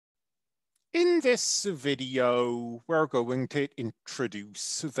In this video, we're going to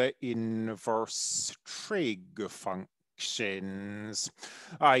introduce the inverse trig functions.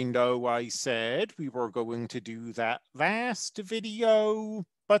 I know I said we were going to do that last video,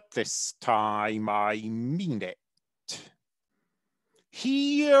 but this time I mean it.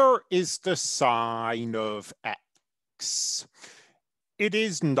 Here is the sign of x. It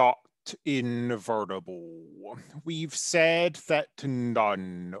is not invertible. We've said that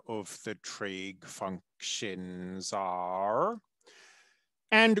none of the trig functions are.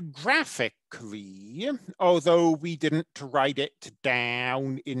 And graphically, although we didn't write it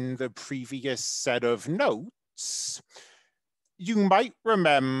down in the previous set of notes, you might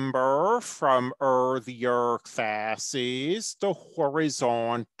remember from earlier classes the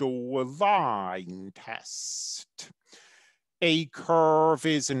horizontal line test. A curve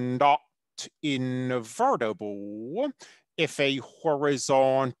is not invertible if a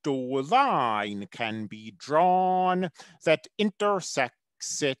horizontal line can be drawn that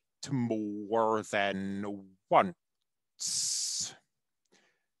intersects it more than once.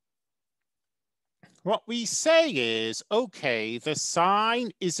 What we say is, okay, the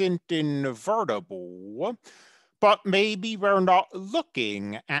sign isn't invertible, but maybe we're not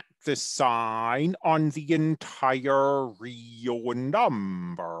looking at the sign on the entire real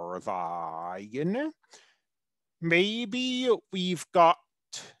number line. Maybe we've got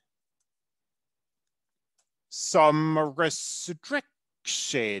some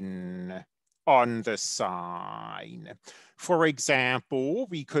restriction on the sign. For example,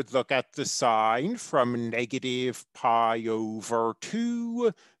 we could look at the sign from negative pi over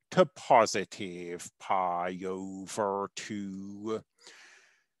 2 to positive pi over 2.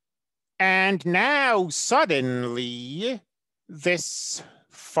 And now suddenly this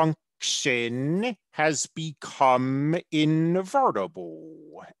function has become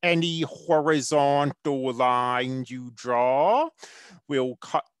invertible. Any horizontal line you draw will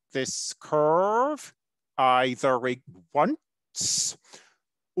cut this curve either once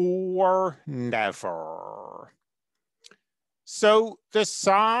or never. So the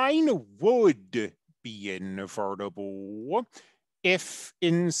sign would be invertible if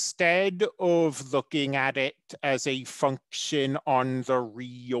instead of looking at it as a function on the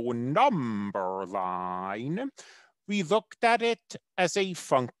real number line, we looked at it as a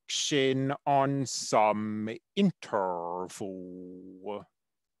function on some interval.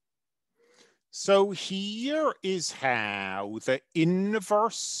 So here is how the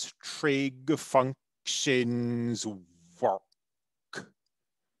inverse trig functions work.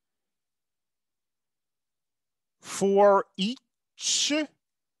 For each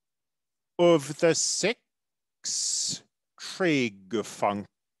of the 6 trig functions,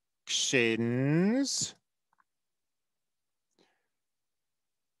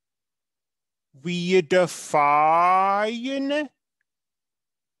 we define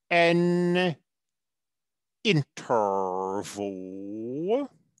an interval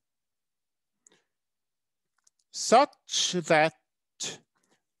such that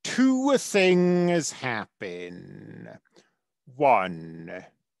 2 things happen. 1,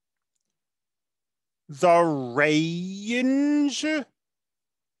 the range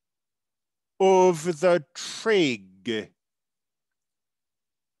of the trig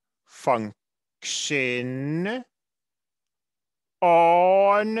function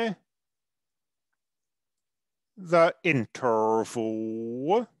on the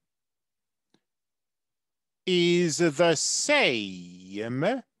interval is the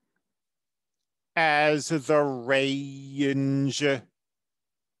same as the range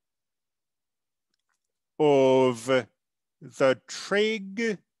of the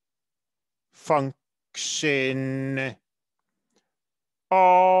trig function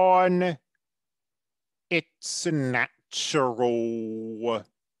on its natural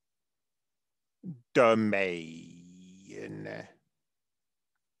domain.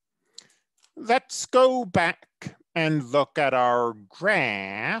 Let's go back and look at our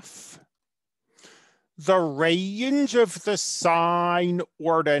graph. The range of the sign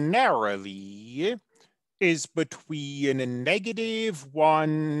ordinarily is between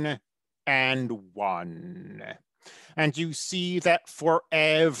 -1 and 1. And you see that for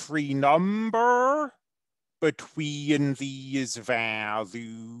every number between these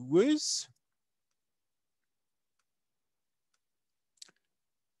values,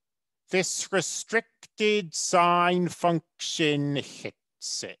 this restricted sign function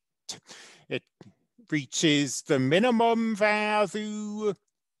hits it. It reaches the minimum value,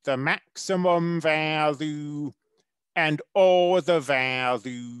 the maximum value, and all the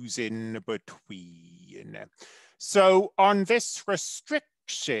values in between. So on this restricted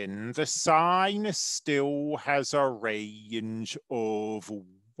function, the sign still has a range of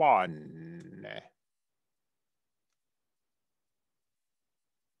 1.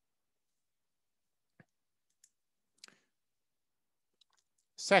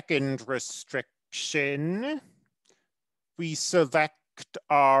 Second restriction, we select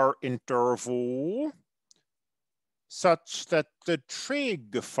our interval such that the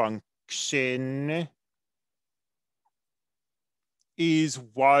trig function is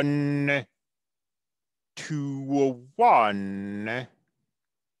 1 to 1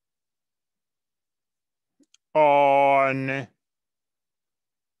 on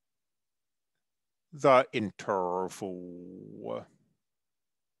the interval.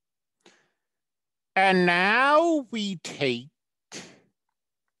 And now we take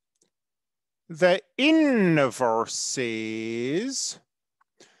the inverses,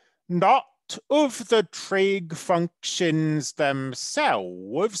 not of the trig functions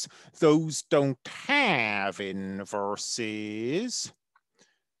themselves, those don't have inverses,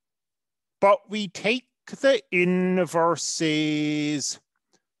 but we take the inverses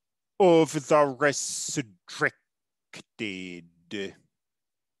of the restricted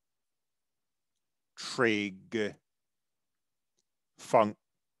trig functions.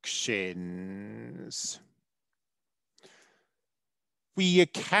 We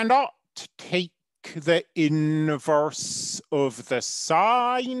cannot take the inverse of the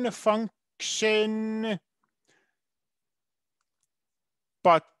sine function,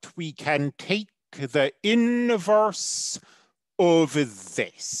 but we can take the inverse of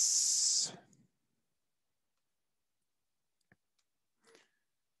this.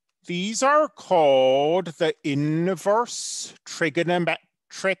 These are called the inverse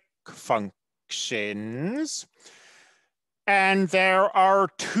trigonometric functions. And there are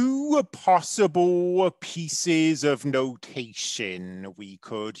 2 possible pieces of notation we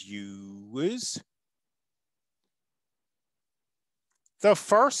could use. The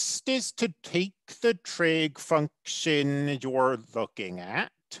first is to take the trig function you're looking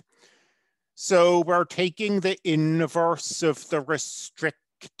at. So we're taking the inverse of the restricted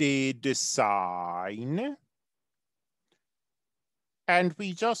sign. And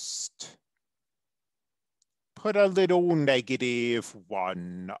we just put a little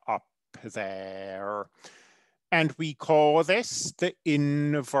 -1 up there. And we call this the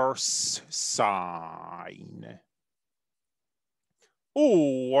inverse sign.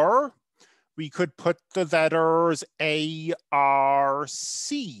 Or we could put the letters A, R,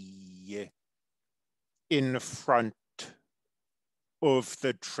 C in front of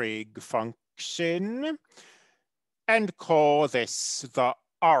the trig function and call this the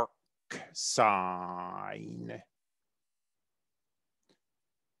arc sign.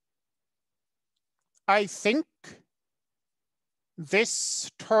 I think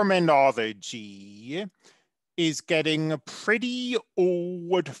this terminology is getting pretty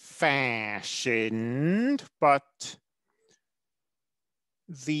old-fashioned, but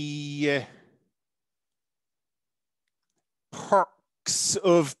the perks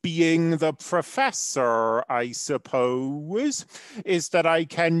of being the professor, I suppose, is that I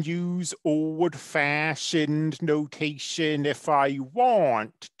can use old-fashioned notation if I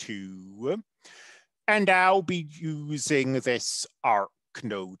want to. And I'll be using this arc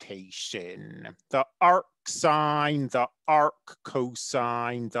notation. The arc sine, the arc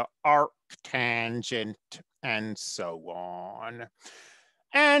cosine, the arc tangent, and so on.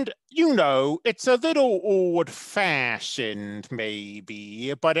 And, you know, it's a little old-fashioned,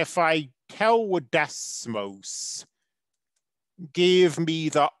 maybe, but if I tell Desmos, give me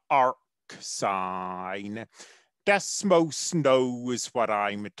the arc sign, Desmos knows what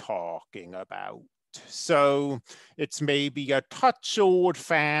I'm talking about. So it's maybe a touch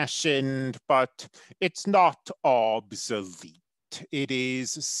old-fashioned, but it's not obsolete. It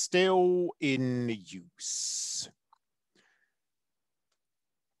is still in use.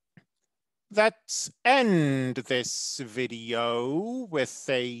 Let's end this video with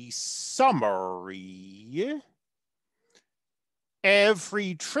a summary.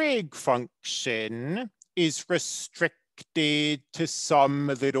 Every trig function is restricted to some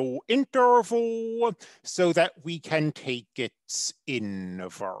little interval so that we can take its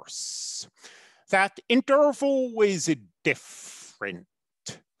inverse. That interval is different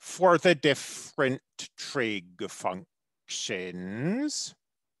for the different trig functions.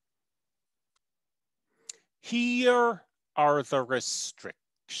 Here are the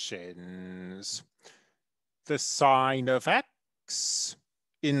restrictions. The sine of x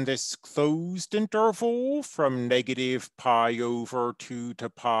in this closed interval from -π/2 to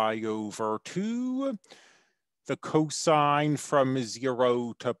π/2 the cosine from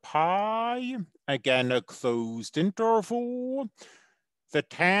 0 to pi, again a closed interval, the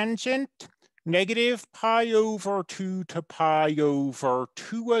tangent, negative pi over 2 to pi over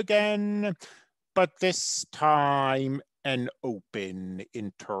 2 again, but this time an open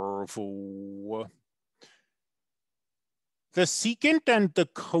interval. The secant and the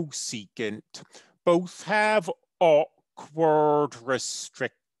cosecant both have awkward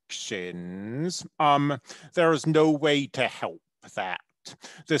restrictions. There's no way to help that.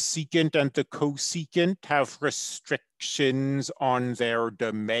 The secant and the cosecant have restrictions on their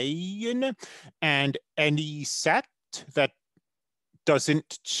domain, and any set that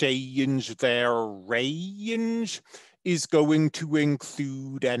doesn't change their range is going to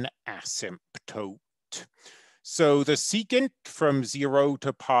include an asymptote. So the secant from 0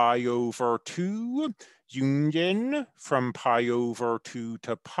 to pi over 2, union from pi over 2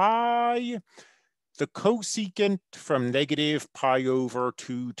 to pi, the cosecant from negative pi over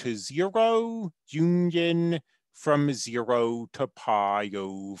 2 to 0, union from 0 to pi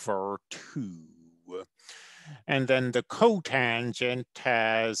over 2. And then the cotangent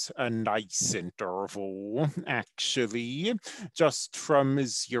has a nice interval, actually, just from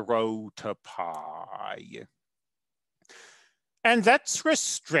 0 to pi. And let's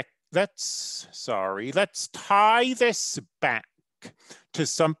tie this back to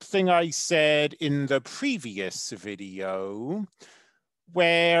something I said in the previous video,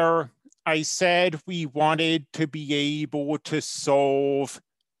 where I said we wanted to be able to solve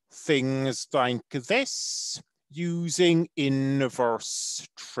things like this using inverse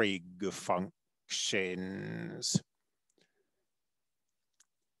trig functions.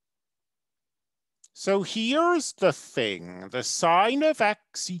 So here's the thing, the sine of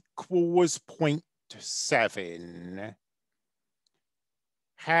x equals 0.7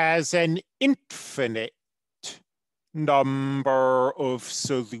 has an infinite number of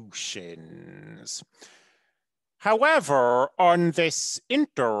solutions. However, on this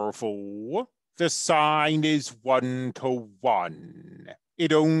interval, the sine is 1 to 1.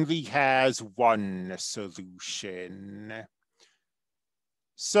 It only has one solution.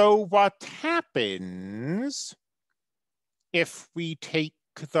 So what happens if we take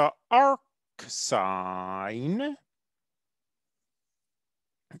the arc sine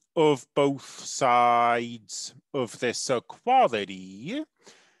of both sides of this equality?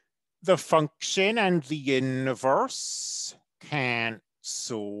 The function and the inverse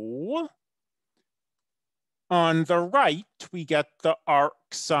cancel. On the right, we get the arc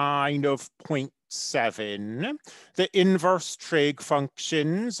sine of 0.7. The inverse trig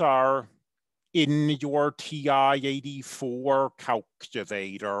functions are in your TI-84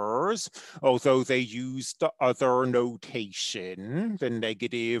 calculators, although they use the other notation, the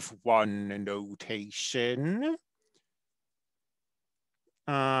 -1 notation.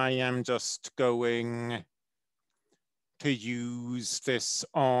 I am just going to use this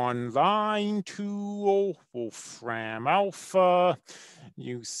online tool, Wolfram Alpha.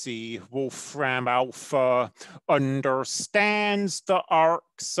 You see, Wolfram Alpha understands the arc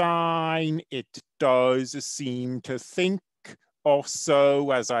sine. It does seem to think also,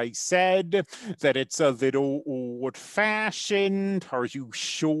 as I said, that it's a little old-fashioned. Are you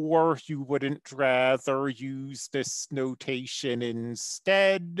sure you wouldn't rather use this notation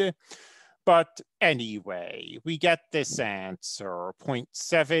instead? But anyway, we get this answer,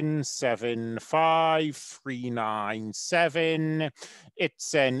 0.775397.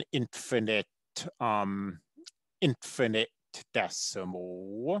 It's an infinite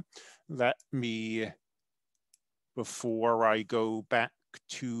decimal. Let me, before I go back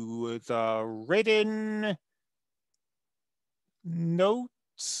to the written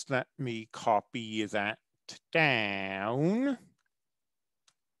notes, let me copy that down.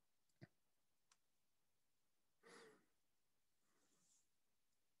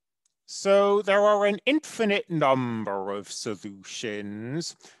 So there are an infinite number of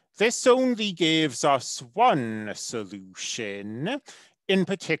solutions. This only gives us one solution. In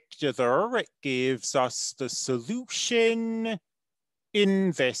particular, it gives us the solution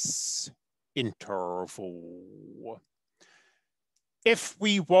in this interval. If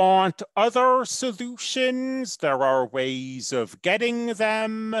we want other solutions, there are ways of getting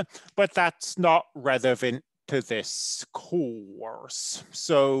them, but that's not relevant to this course.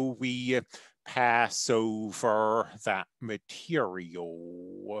 So we pass over that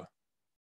material.